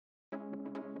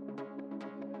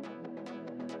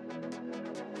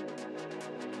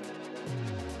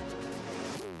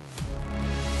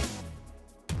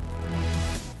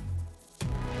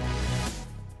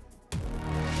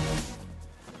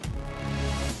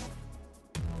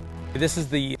This is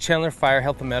the Chandler Fire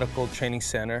Health and Medical Training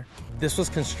Center. This was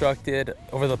constructed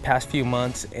over the past few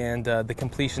months, and the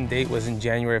completion date was in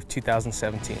January of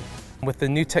 2017. With the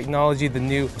new technology, the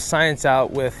new science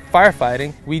out with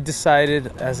firefighting, we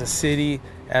decided as a city,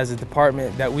 as a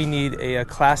department, that we need a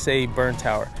Class A burn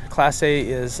tower. Class A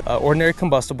is ordinary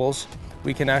combustibles.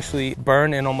 We can actually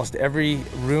burn in almost every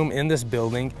room in this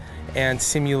building and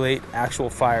simulate actual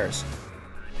fires.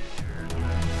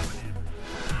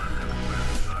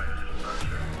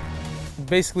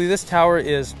 Basically, this tower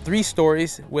is 3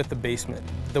 stories with a basement.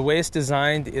 The way it's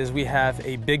designed is we have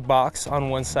a big box on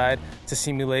one side to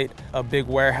simulate a big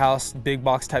warehouse, big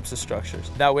box types of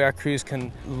structures. That way our crews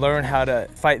can learn how to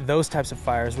fight those types of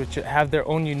fires, which have their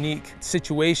own unique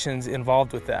situations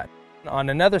involved with that. On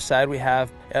another side, we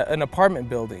have an apartment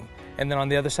building. And then on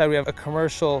the other side, we have a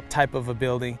commercial type of a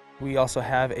building. We also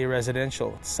have a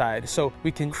residential side. So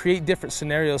we can create different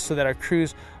scenarios so that our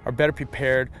crews are better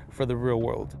prepared for the real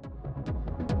world.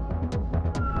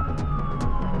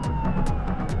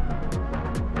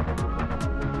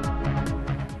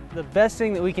 The best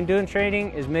thing that we can do in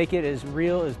training is make it as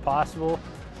real as possible.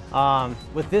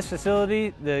 With this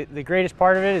facility, the greatest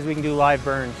part of it is we can do live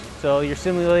burns. So you're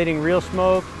simulating real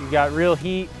smoke, you've got real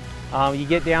heat. You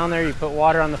get down there, you put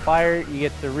water on the fire, you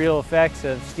get the real effects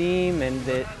of steam and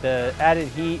the added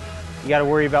heat. You got to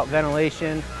worry about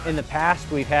ventilation. In the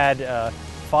past, we've had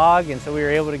fog, and so we were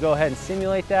able to go ahead and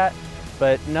simulate that,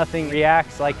 but nothing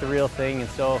reacts like the real thing. And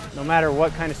so no matter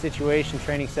what kind of situation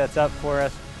training sets up for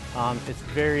us, it's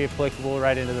very applicable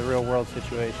right into the real world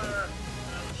situation.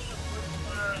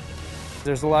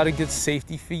 There's a lot of good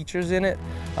safety features in it.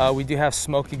 We do have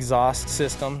smoke exhaust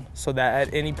system, so that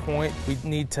at any point we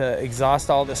need to exhaust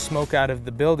all the smoke out of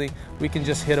the building, we can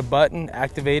just hit a button,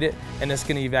 activate it, and it's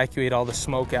going to evacuate all the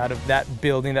smoke out of that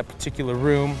building, that particular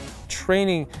room.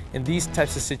 Training in these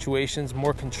types of situations,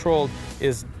 more controlled,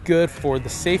 is good for the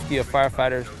safety of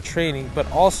firefighters training, but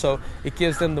also it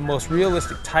gives them the most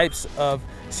realistic types of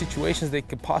situations they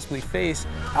could possibly face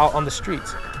out on the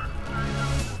streets.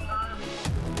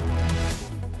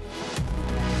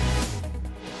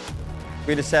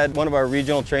 We just had one of our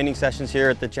regional training sessions here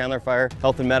at the Chandler Fire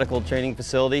Health and Medical Training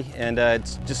Facility, and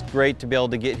it's just great to be able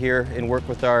to get here and work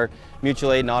with our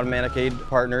mutual aid and automatic aid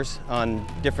partners on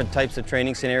different types of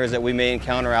training scenarios that we may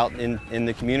encounter out in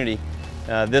the community.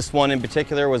 This one in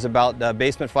particular was about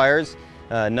basement fires.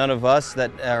 None of us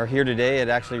that are here today had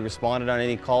actually responded on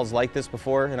any calls like this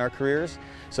before in our careers.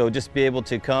 So just be able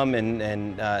to come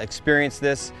and experience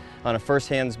this on a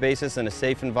first-hand basis in a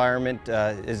safe environment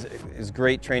is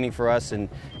great training for us and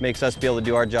makes us be able to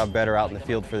do our job better out in the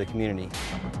field for the community.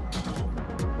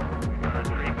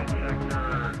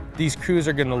 These crews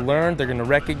are going to learn, they're going to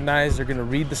recognize, they're going to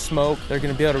read the smoke, they're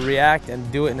going to be able to react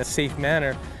and do it in a safe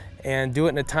manner and do it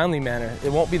in a timely manner.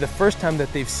 It won't be the first time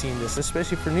that they've seen this,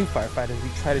 especially for new firefighters. We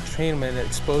try to train them and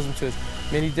expose them to as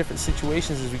many different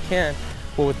situations as we can.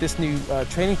 But with this new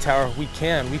training tower, we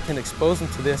can expose them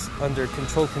to this under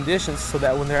controlled conditions so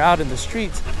that when they're out in the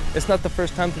streets, it's not the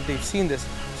first time that they've seen this,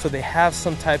 so they have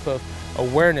some type of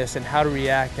awareness in how to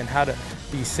react and how to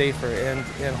be safer.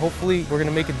 And hopefully we're going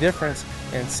to make a difference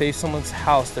and save someone's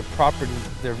house, their property,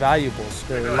 their valuables,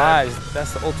 their lives.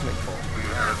 That's the ultimate goal.